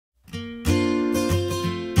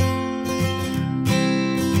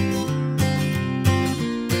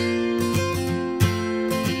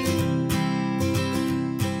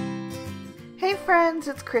friends,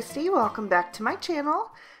 it's Christy. Welcome back to my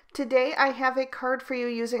channel. Today I have a card for you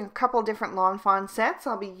using a couple different Lawn Fawn sets.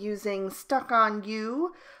 I'll be using Stuck on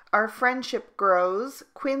You, Our Friendship Grows,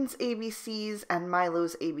 Quinn's ABCs, and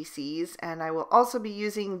Milo's ABCs, and I will also be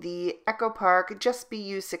using the Echo Park Just Be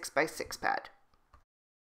You 6x6 pad.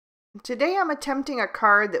 Today I'm attempting a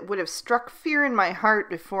card that would have struck fear in my heart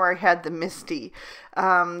before I had the Misty.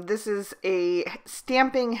 This is a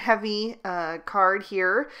stamping heavy card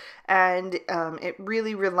here, and it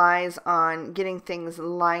really relies on getting things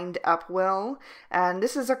lined up well. And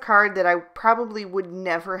this is a card that I probably would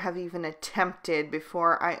never have even attempted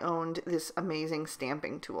before I owned this amazing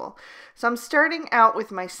stamping tool. So I'm starting out with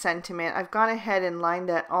my sentiment. I've gone ahead and lined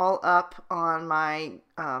that all up on my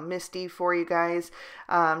Misty for you guys,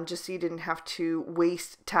 just so you didn't have to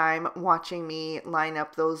waste time watching me line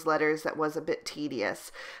up those letters. That was a bit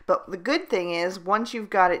tedious. But the good thing is, once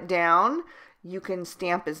you've got it down, you can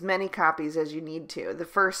stamp as many copies as you need to. The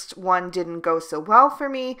first one didn't go so well for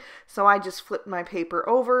me, so I just flipped my paper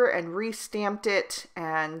over and re-stamped it,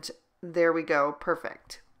 and there we go,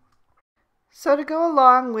 perfect. So to go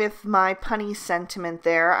along with my punny sentiment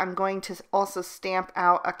there, I'm going to also stamp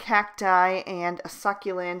out a cacti and a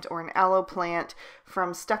succulent or an aloe plant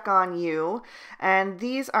from Stuck on You. And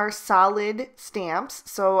these are solid stamps,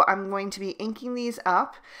 so I'm going to be inking these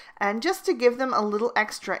up. And just to give them a little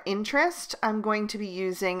extra interest, I'm going to be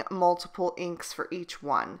using multiple inks for each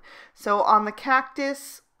one. So on the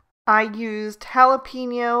cactus, I used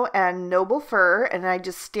jalapeno and noble fir, and I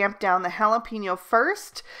just stamped down the jalapeno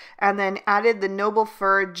first and then added the noble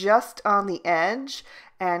fir just on the edge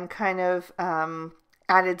and kind of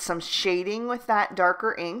added some shading with that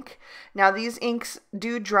darker ink. Now these inks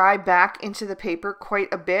do dry back into the paper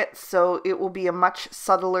quite a bit, so it will be a much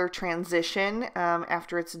subtler transition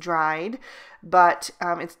after it's dried, but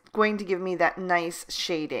it's going to give me that nice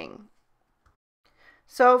shading.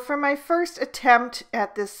 So for my first attempt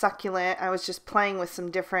at this succulent, I was just playing with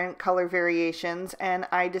some different color variations, and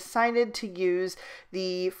I decided to use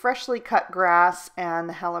the freshly cut grass and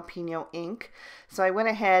the jalapeno ink. So I went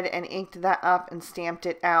ahead and inked that up and stamped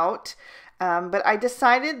it out. But I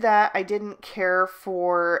decided that I didn't care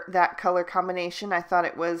for that color combination. I thought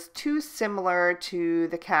it was too similar to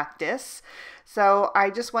the cactus. So I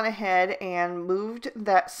just went ahead and moved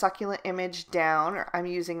that succulent image down. I'm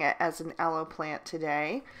using it as an aloe plant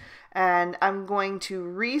today. And I'm going to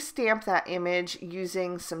re-stamp that image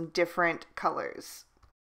using some different colors.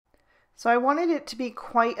 So I wanted it to be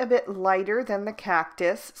quite a bit lighter than the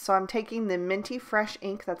cactus, so I'm taking the Minty Fresh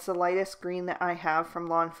ink. That's the lightest green that I have from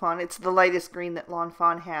Lawn Fawn. It's the lightest green that Lawn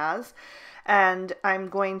Fawn has. And I'm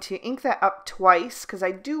going to ink that up twice because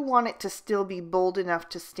I do want it to still be bold enough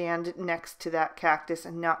to stand next to that cactus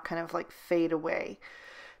and not kind of like fade away.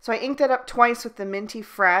 So I inked that up twice with the Minty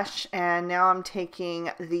Fresh, and now I'm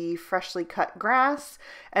taking the freshly cut grass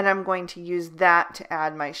and I'm going to use that to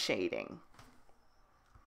add my shading.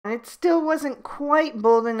 And it still wasn't quite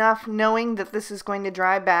bold enough knowing that this is going to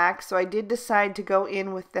dry back, so I did decide to go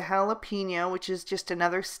in with the jalapeno, which is just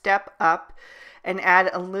another step up, and add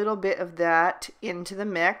a little bit of that into the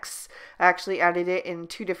mix. I actually added it in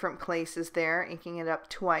two different places there, inking it up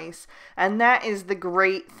twice. And that is the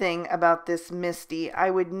great thing about this Misty. I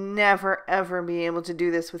would never ever be able to do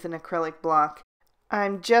this with an acrylic block.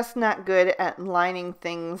 I'm just not good at lining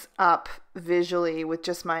things up visually with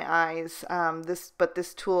just my eyes, but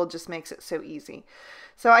this tool just makes it so easy.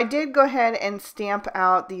 So I did go ahead and stamp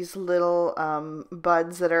out these little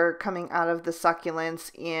buds that are coming out of the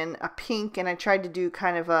succulents in a pink, and I tried to do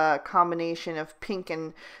kind of a combination of pink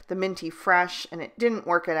and the Minty Fresh, and it didn't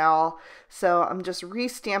work at all. So I'm just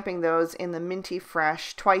re-stamping those in the Minty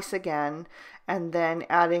Fresh twice again, and then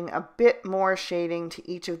adding a bit more shading to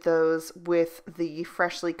each of those with the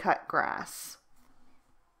freshly cut grass.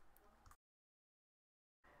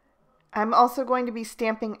 I'm also going to be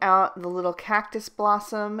stamping out the little cactus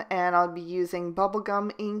blossom, and I'll be using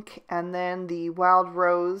bubblegum ink and then the wild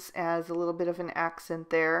rose as a little bit of an accent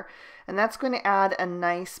there. And that's going to add a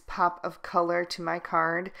nice pop of color to my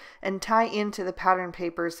card and tie into the pattern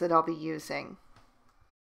papers that I'll be using.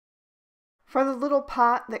 For the little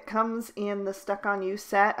pot that comes in the Stuck on You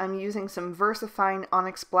set, I'm using some VersaFine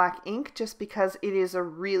Onyx Black ink just because it is a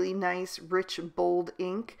really nice, rich, bold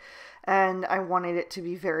ink, and I wanted it to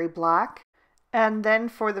be very black. And then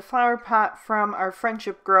for the flower pot from Our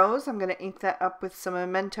Friendship Grows, I'm going to ink that up with some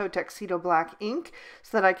Memento Tuxedo Black ink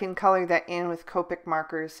so that I can color that in with Copic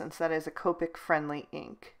markers, since that is a Copic friendly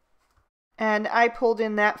ink. And I pulled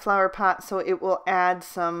in that flower pot so it will add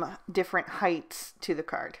some different heights to the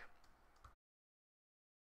card.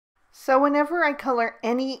 So whenever I color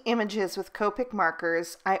any images with Copic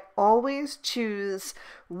markers, I always choose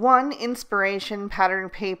one inspiration pattern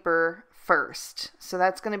paper first. So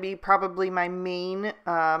that's going to be probably my main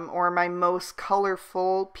or my most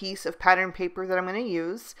colorful piece of pattern paper that I'm going to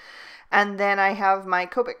use. And then I have my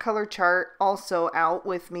Copic color chart also out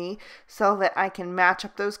with me so that I can match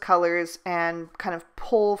up those colors and kind of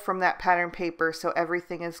pull from that pattern paper so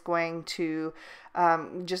everything is going to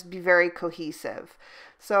just be very cohesive.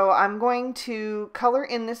 So I'm going to color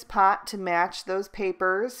in this pot to match those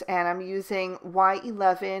papers, and I'm using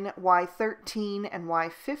Y11, Y13, and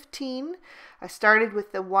Y15. I started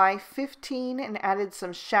with the Y15 and added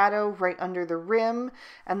some shadow right under the rim,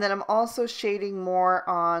 and then I'm also shading more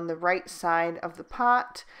on the right side of the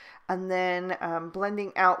pot, and then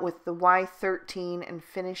blending out with the Y13 and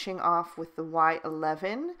finishing off with the Y11.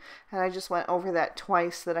 And I just went over that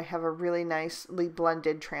twice so that I have a really nicely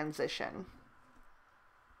blended transition.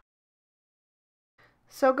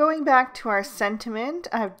 So going back to our sentiment,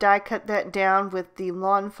 I've die cut that down with the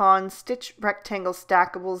Lawn Fawn Stitch Rectangle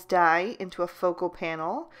Stackables die into a focal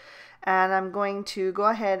panel. And I'm going to go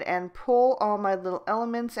ahead and pull all my little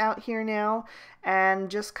elements out here now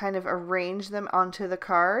and just kind of arrange them onto the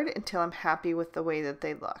card until I'm happy with the way that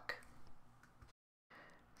they look.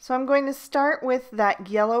 So I'm going to start with that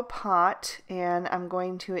yellow pot, and I'm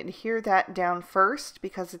going to adhere that down first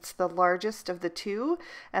because it's the largest of the two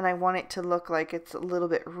and I want it to look like it's a little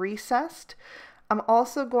bit recessed. I'm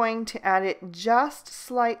also going to add it just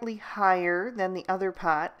slightly higher than the other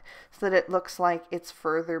pot so that it looks like it's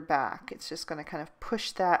further back. It's just going to kind of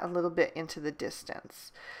push that a little bit into the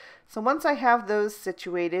distance. So once I have those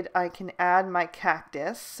situated, I can add my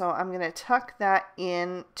cactus. So I'm going to tuck that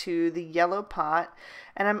into the yellow pot,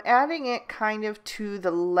 and I'm adding it kind of to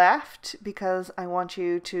the left because I want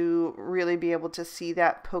you to really be able to see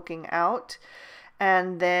that poking out.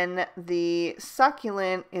 And then the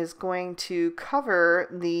succulent is going to cover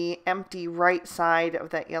the empty right side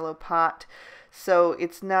of that yellow pot, so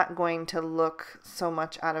it's not going to look so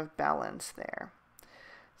much out of balance there.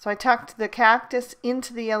 So I tucked the cactus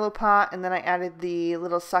into the yellow pot, and then I added the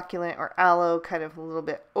little succulent or aloe kind of a little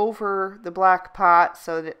bit over the black pot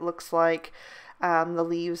so that it looks like the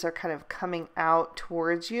leaves are kind of coming out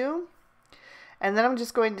towards you. And then I'm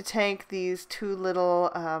just going to take these two little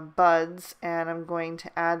buds, and I'm going to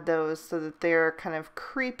add those so that they're kind of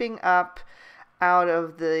creeping up out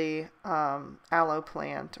of the aloe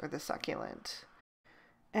plant or the succulent.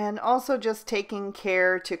 And also just taking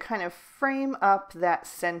care to kind of frame up that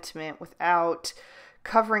sentiment without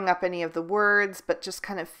covering up any of the words, but just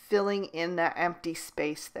kind of filling in that empty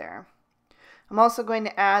space there. I'm also going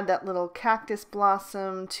to add that little cactus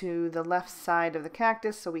blossom to the left side of the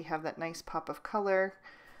cactus so we have that nice pop of color.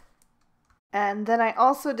 And then I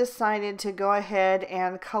also decided to go ahead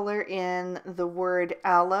and color in the word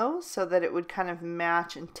aloe so that it would kind of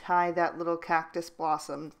match and tie that little cactus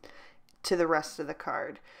blossom to the rest of the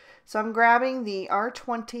card. So I'm grabbing the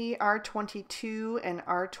R20, R22, and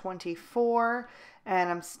R24,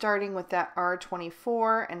 and I'm starting with that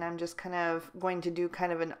R24, and I'm just kind of going to do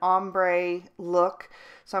kind of an ombre look.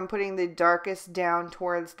 So I'm putting the darkest down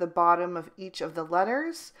towards the bottom of each of the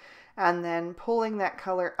letters, and then pulling that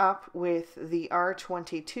color up with the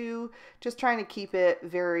R22, just trying to keep it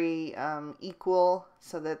very equal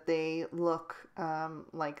so that they look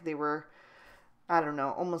like they were, I don't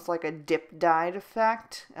know, almost like a dip dyed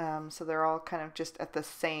effect. So they're all kind of just at the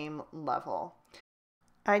same level.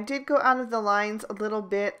 I did go out of the lines a little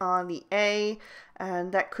bit on the A,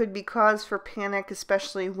 and that could be cause for panic,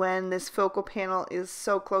 especially when this focal panel is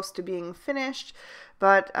so close to being finished.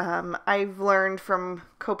 But I've learned from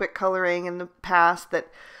Copic coloring in the past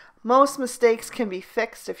that most mistakes can be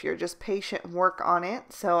fixed if you're just patient and work on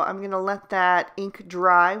it. So I'm going to let that ink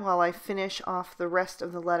dry while I finish off the rest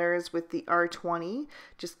of the letters with the R20,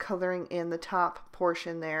 just coloring in the top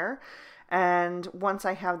portion there. And once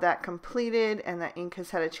I have that completed and that ink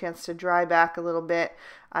has had a chance to dry back a little bit,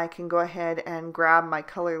 I can go ahead and grab my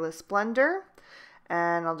colorless blender,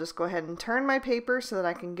 and I'll just go ahead and turn my paper so that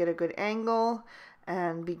I can get a good angle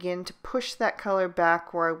and begin to push that color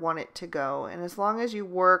back where I want it to go. And as long as you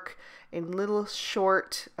work in little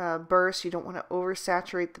short bursts, you don't want to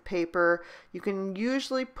oversaturate the paper, you can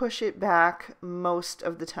usually push it back most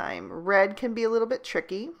of the time. Red can be a little bit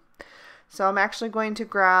tricky. So I'm actually going to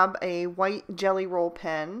grab a white Jelly Roll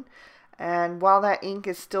pen, and while that ink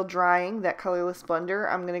is still drying, that colorless blender,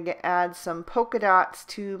 I'm going to add some polka dots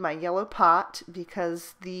to my yellow pot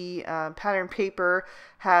because the pattern paper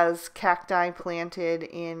has cacti planted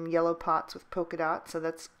in yellow pots with polka dots, so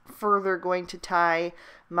that's further going to tie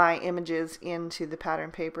my images into the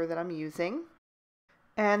pattern paper that I'm using.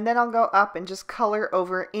 And then I'll go up and just color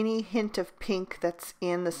over any hint of pink that's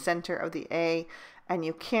in the center of the A, and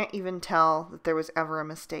you can't even tell that there was ever a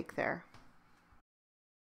mistake there.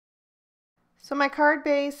 So my card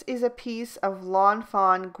base is a piece of Lawn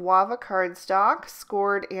Fawn guava cardstock,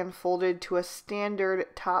 scored and folded to a standard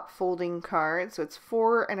top folding card. So it's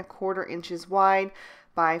 4¼ inches wide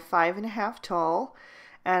by 5½ tall.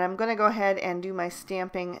 And I'm going to go ahead and do my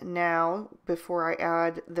stamping now before I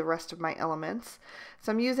add the rest of my elements.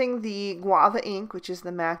 So I'm using the guava ink, which is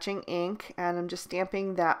the matching ink, and I'm just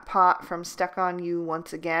stamping that pot from Stuck On You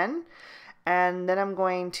once again. And then I'm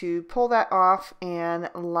going to pull that off and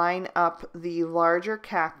line up the larger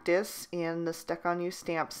cactus in the Stuck On You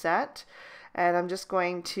stamp set. And I'm just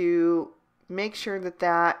going to make sure that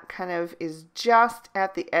that kind of is just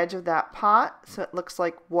at the edge of that pot, so it looks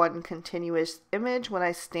like one continuous image when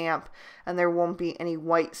I stamp, and there won't be any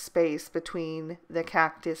white space between the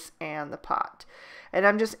cactus and the pot. And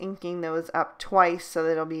I'm just inking those up twice so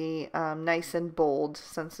that it'll be nice and bold,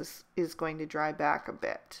 since this is going to dry back a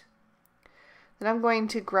bit. Then I'm going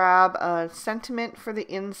to grab a sentiment for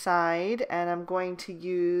the inside, and I'm going to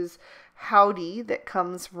use Howdy that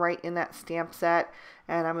comes right in that stamp set,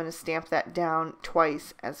 and I'm going to stamp that down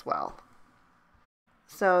twice as well.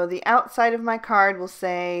 So the outside of my card will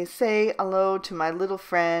say hello to my little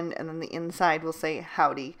friend, and then the inside will say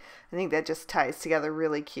howdy. I think that just ties together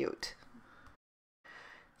really cute.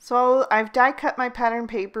 So I've die cut my pattern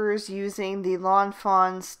papers using the Lawn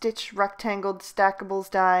Fawn stitch rectangled stackables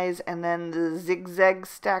dies and then the zigzag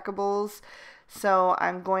stackables. So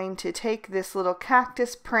I'm going to take this little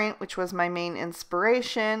cactus print, which was my main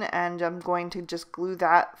inspiration, and I'm going to just glue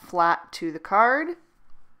that flat to the card.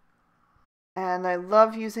 And I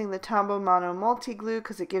love using the Tombow Mono Multi Glue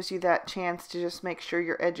because it gives you that chance to just make sure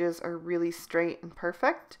your edges are really straight and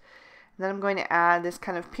perfect. And then I'm going to add this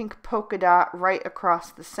kind of pink polka dot right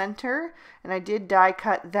across the center, and I did die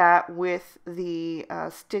cut that with the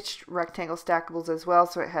stitched rectangle stackables as well,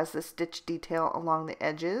 so it has the stitch detail along the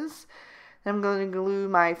edges. Then I'm going to glue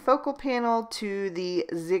my focal panel to the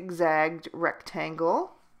zigzagged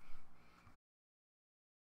rectangle.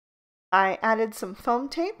 I added some foam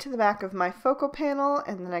tape to the back of my focal panel,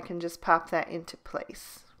 and then I can just pop that into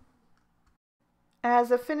place. As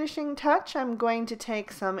a finishing touch, I'm going to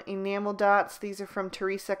take some enamel dots. These are from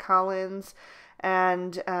Teresa Collins,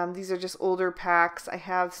 and these are just older packs. I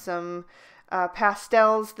have some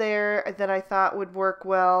pastels there that I thought would work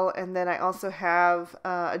well, and then I also have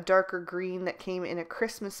a darker green that came in a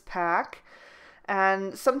Christmas pack.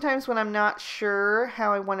 And sometimes when I'm not sure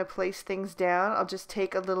how I want to place things down, I'll just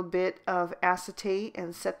take a little bit of acetate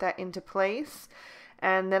and set that into place.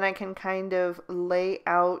 And then I can kind of lay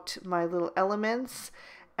out my little elements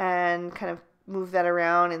and kind of move that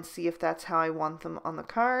around and see if that's how I want them on the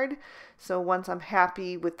card. So once I'm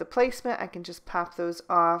happy with the placement, I can just pop those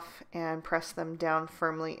off and press them down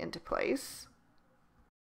firmly into place.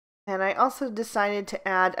 And I also decided to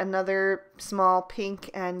add another small pink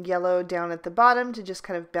and yellow down at the bottom to just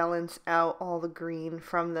kind of balance out all the green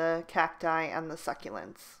from the cacti and the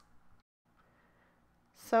succulents.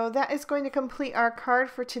 So that is going to complete our card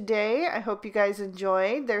for today. I hope you guys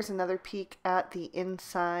enjoyed. There's another peek at the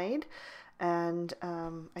inside, and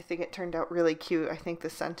I think it turned out really cute. I think the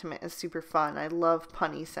sentiment is super fun. I love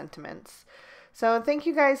punny sentiments. So thank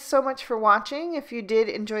you guys so much for watching. If you did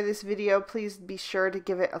enjoy this video, please be sure to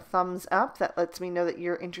give it a thumbs up. That lets me know that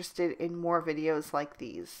you're interested in more videos like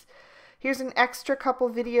these. Here's an extra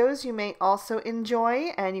couple videos you may also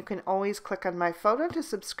enjoy, and you can always click on my photo to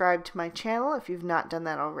subscribe to my channel if you've not done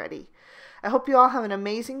that already. I hope you all have an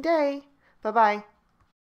amazing day. Bye-bye.